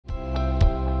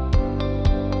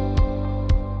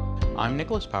I'm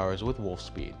Nicholas Powers with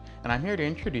Wolfspeed, and I'm here to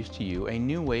introduce to you a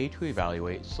new way to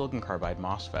evaluate silicon carbide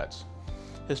MOSFETs.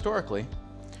 Historically,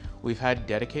 we've had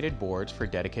dedicated boards for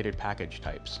dedicated package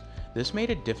types. This made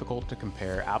it difficult to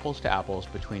compare apples to apples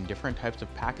between different types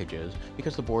of packages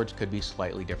because the boards could be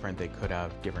slightly different. They could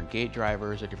have different gate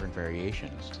drivers or different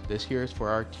variations. This here is for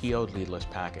our TO'd leadless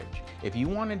package. If you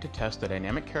wanted to test the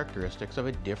dynamic characteristics of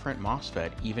a different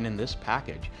MOSFET even in this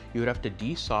package, you would have to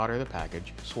desolder the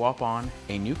package, swap on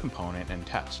a new component, and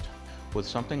test. With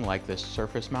something like this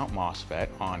surface mount MOSFET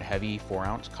on heavy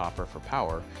 4-ounce copper for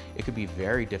power, it could be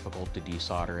very difficult to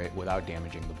desolder it without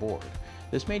damaging the board.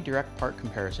 This made direct part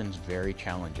comparisons very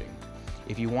challenging.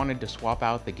 If you wanted to swap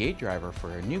out the gate driver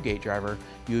for a new gate driver,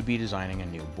 you would be designing a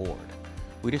new board.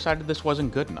 We decided this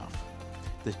wasn't good enough.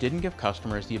 This didn't give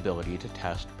customers the ability to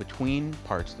test between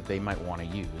parts that they might want to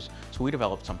use, so we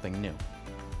developed something new.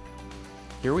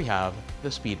 Here we have the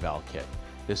SpeedVal Kit.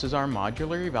 This is our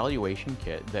modular evaluation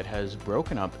kit that has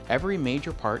broken up every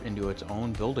major part into its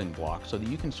own building block so that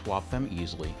you can swap them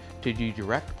easily to do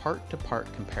direct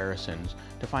part-to-part comparisons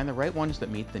to find the right ones that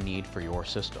meet the need for your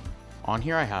system. On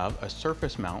here I have a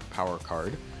surface mount power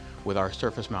card with our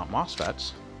surface mount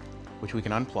MOSFETs, which we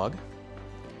can unplug,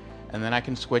 and then I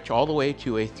can switch all the way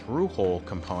to a through-hole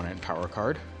component power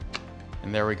card.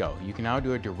 And there we go. You can now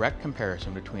do a direct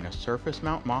comparison between a surface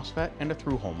mount MOSFET and a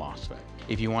through-hole MOSFET.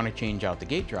 If you want to change out the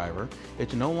gate driver,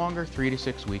 it's no longer 3 to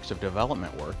 6 weeks of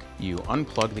development work. You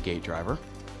unplug the gate driver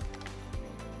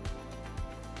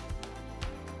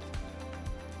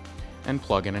and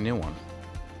plug in a new one.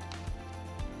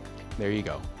 There you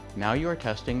go. Now you are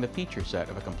testing the feature set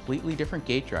of a completely different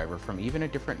gate driver from even a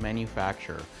different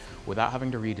manufacturer without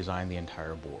having to redesign the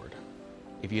entire board.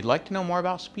 If you'd like to know more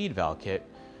about SpeedVal Kit,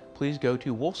 please go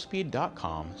to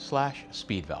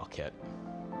wolfspeed.com/SpeedValKit.